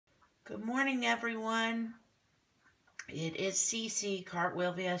Good morning, everyone. It is Cece,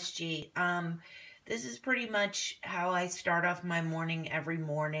 Cartwheel VSG. This is pretty much how I start off my morning every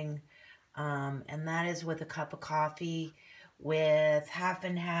morning, and that is with a cup of coffee with half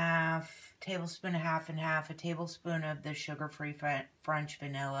and half, tablespoon of half and half, a tablespoon of the sugar-free French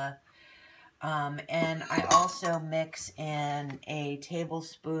vanilla, and I also mix in a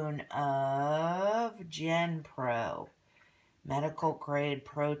tablespoon of Gen Pro medical grade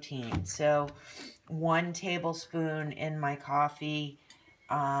protein. So 1 tablespoon in my coffee,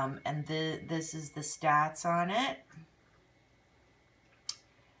 and this is the stats on it.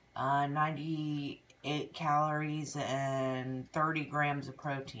 98 calories and 30 grams of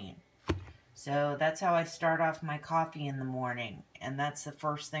protein. So that's how I start off my coffee in the morning, and that's the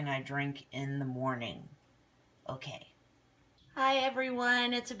first thing I drink in the morning. Okay. Hi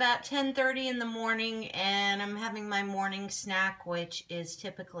everyone, it's about 10:30 in the morning and I'm having my morning snack, which is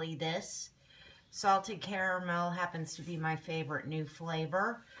typically this. Salted caramel happens to be my favorite new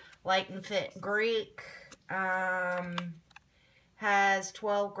flavor. Light and Fit Greek has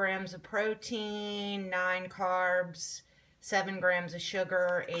 12 grams of protein, 9 carbs, 7 grams of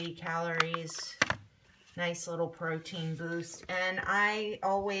sugar, 80 calories. Nice little protein boost. And I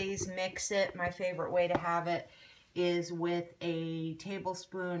always mix it. My favorite way to have it is with a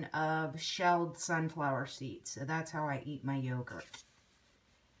tablespoon of shelled sunflower seeds. So that's how I eat my yogurt.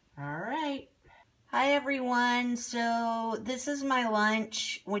 All right. Hi everyone. So this is my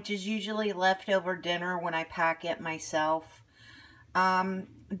lunch, which is usually leftover dinner when I pack it myself.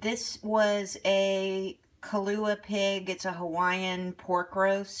 This was a Kahlua pig. It's a Hawaiian pork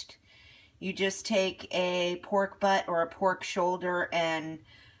roast. You just take a pork butt or a pork shoulder and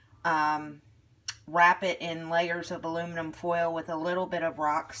wrap it in layers of aluminum foil with a little bit of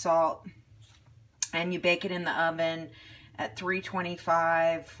rock salt, and you bake it in the oven at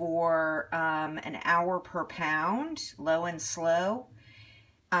 325 for an hour per pound, low and slow,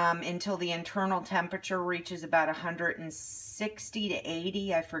 until the internal temperature reaches about 160 to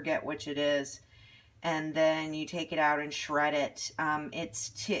 80, I forget which it is, and then you take it out and shred it. It's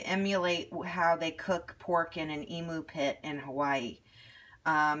to emulate how they cook pork in an emu pit in Hawaii.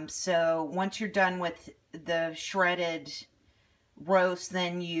 So once you're done with the shredded roast,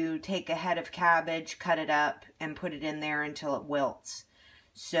 then you take a head of cabbage, cut it up, and put it in there until it wilts.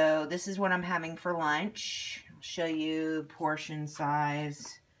 So this is what I'm having for lunch. I'll show you portion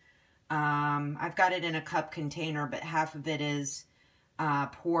size. I've got it in a cup container, but half of it is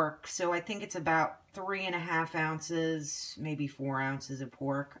pork. So I think it's about 3.5 ounces, maybe 4 ounces of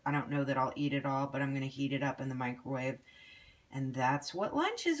pork. I don't know that I'll eat it all, but I'm going to heat it up in the microwave. And that's what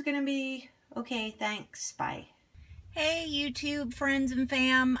lunch is going to be. Okay, thanks. Bye. Hey, YouTube friends and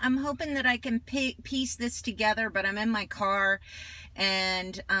fam. I'm hoping that I can piece this together, but I'm in my car,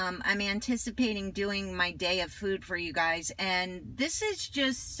 and I'm anticipating doing my day of food for you guys. And this is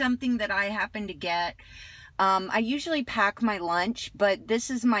just something that I happen to get. I usually pack my lunch, but this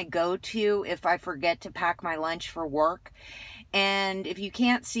is my go-to if I forget to pack my lunch for work. And if you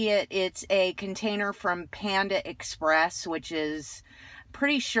can't see it, it's a container from Panda Express, which is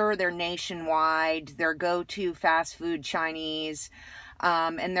pretty sure they're nationwide. They're go-to fast food Chinese.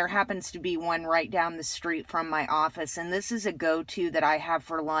 And there happens to be one right down the street from my office. And this is a go-to that I have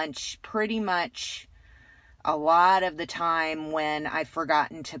for lunch pretty much a lot of the time when I've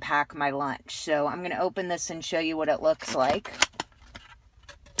forgotten to pack my lunch. So I'm going to open this and show you what it looks like.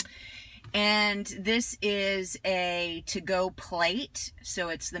 And this is a to-go plate. So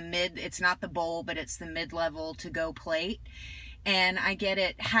it's not the bowl, but it's the mid-level to-go plate. And I get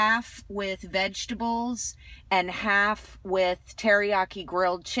it half with vegetables and half with teriyaki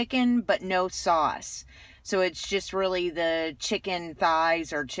grilled chicken, but no sauce. So it's just really the chicken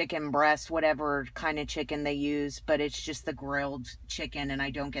thighs or chicken breast, whatever kind of chicken they use, but it's just the grilled chicken, and I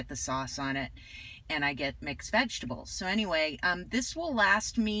don't get the sauce on it. And I get mixed vegetables. So anyway, this will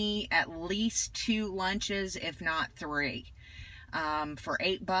last me at least 2 lunches, if not 3. For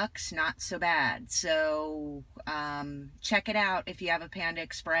 $8, not so bad. So check it out if you have a Panda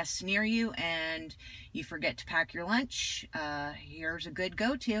Express near you and you forget to pack your lunch. Here's a good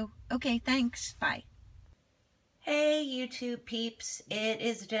go-to. Okay, thanks. Bye. Hey, YouTube peeps. It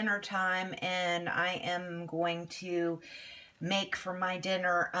is dinner time, and I am going to make for my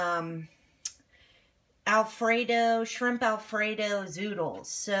dinner shrimp Alfredo zoodles.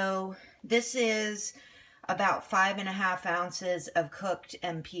 So this is about 5.5 ounces of cooked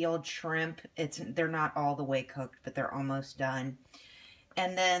and peeled shrimp. They're not all the way cooked, but they're almost done.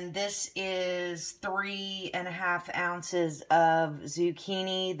 And then this is 3.5 ounces of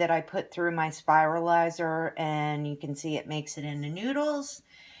zucchini that I put through my spiralizer, and you can see it makes it into noodles.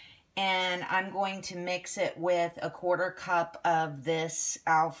 And I'm going to mix it with a 1/4 cup of this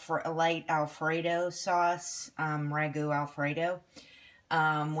light Alfredo sauce, Ragu Alfredo,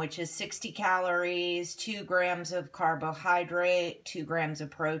 which is 60 calories, 2 grams of carbohydrate, 2 grams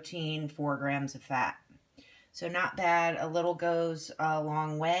of protein, 4 grams of fat. So not bad. A little goes a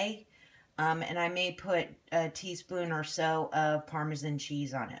long way. And I may put a teaspoon or so of Parmesan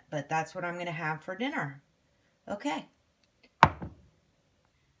cheese on it, but that's what I'm going to have for dinner. Okay.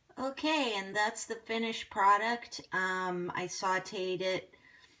 Okay, and that's the finished product. I sauteed it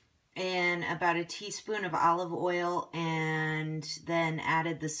in about a teaspoon of olive oil and then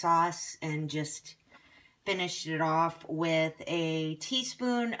added the sauce and just finished it off with a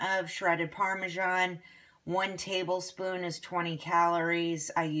teaspoon of shredded Parmesan. 1 tablespoon is 20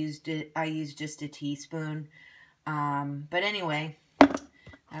 calories. I used just a teaspoon. But anyway,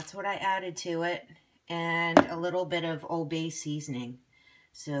 that's what I added to it, and a little bit of Old Bay seasoning.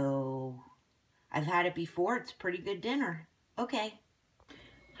 So I've had it before. It's a pretty good dinner. Okay.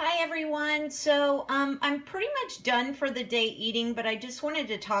 Hi everyone. So I'm pretty much done for the day eating, but I just wanted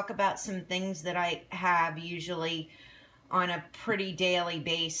to talk about some things that I have usually on a pretty daily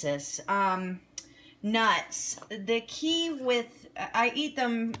basis. Nuts. The key with, I eat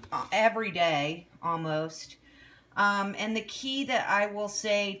them every day almost. And the key that I will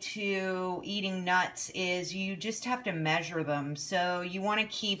say to eating nuts is you just have to measure them. So you want to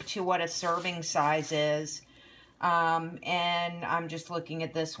keep to what a serving size is. And I'm just looking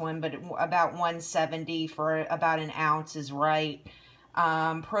at this one, but about 170 for about an ounce is right.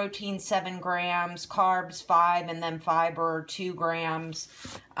 Protein 7 grams, carbs 5, and then fiber 2 grams.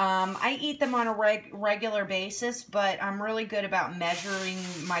 I eat them on a regular basis, but I'm really good about measuring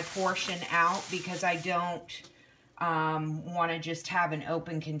my portion out because I don't want to just have an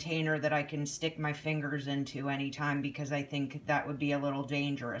open container that I can stick my fingers into anytime, because I think that would be a little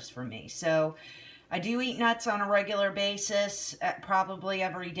dangerous for me. So I do eat nuts on a regular basis, probably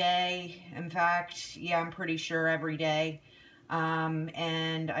every day. In fact, yeah, I'm pretty sure every day.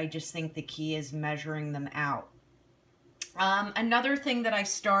 And I just think the key is measuring them out. Another thing that I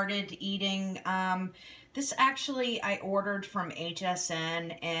started eating, this actually I ordered from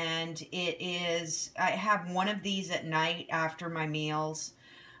HSN, and it is, I have one of these at night after my meals.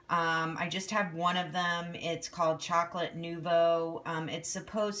 I just have one of them. It's called Chocolate Nouveau. It's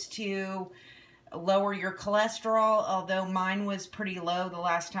supposed to lower your cholesterol, although mine was pretty low the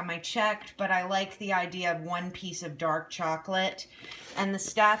last time I checked, but I like the idea of 1 piece of dark chocolate, and the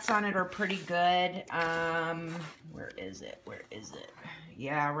stats on it are pretty good. Where is it?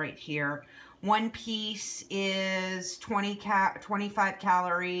 Yeah, right here. 1 piece is 25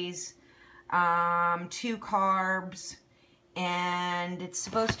 calories, 2 carbs, and it's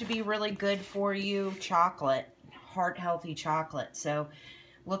supposed to be really good for you. Chocolate, heart-healthy chocolate. So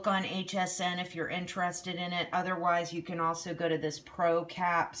look on HSN if you're interested in it. Otherwise, you can also go to this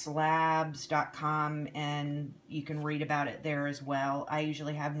procapslabs.com and you can read about it there as well. I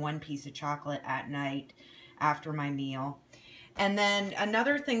usually have 1 piece of chocolate at night after my meal. And then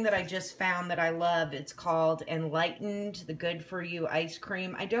another thing that I just found that I love, it's called Enlightened, the Good For You ice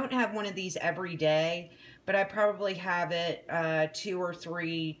cream. I don't have one of these every day, but I probably have it 2 or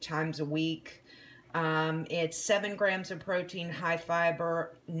 3 times a week. It's 7 grams of protein, high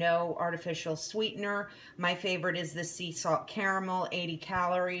fiber, no artificial sweetener. My favorite is the sea salt caramel, 80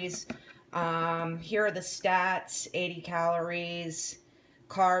 calories. Here are the stats, 80 calories.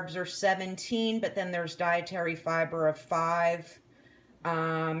 Carbs are 17, but then there's dietary fiber of 5.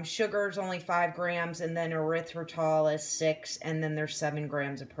 Sugar is only 5 grams, and then erythritol is 6, and then there's 7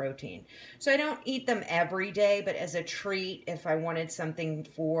 grams of protein. So I don't eat them every day, but as a treat, if I wanted something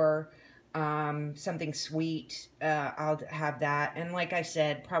for something sweet, I'll have that. And like I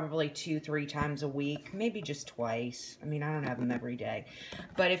said, probably 2-3 times a week, maybe just twice. I mean, I don't have them every day.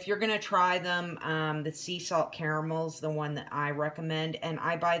 But if you're going to try them, the sea salt caramel's the one that I recommend. And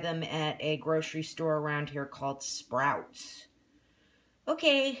I buy them at a grocery store around here called Sprouts.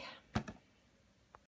 Okay.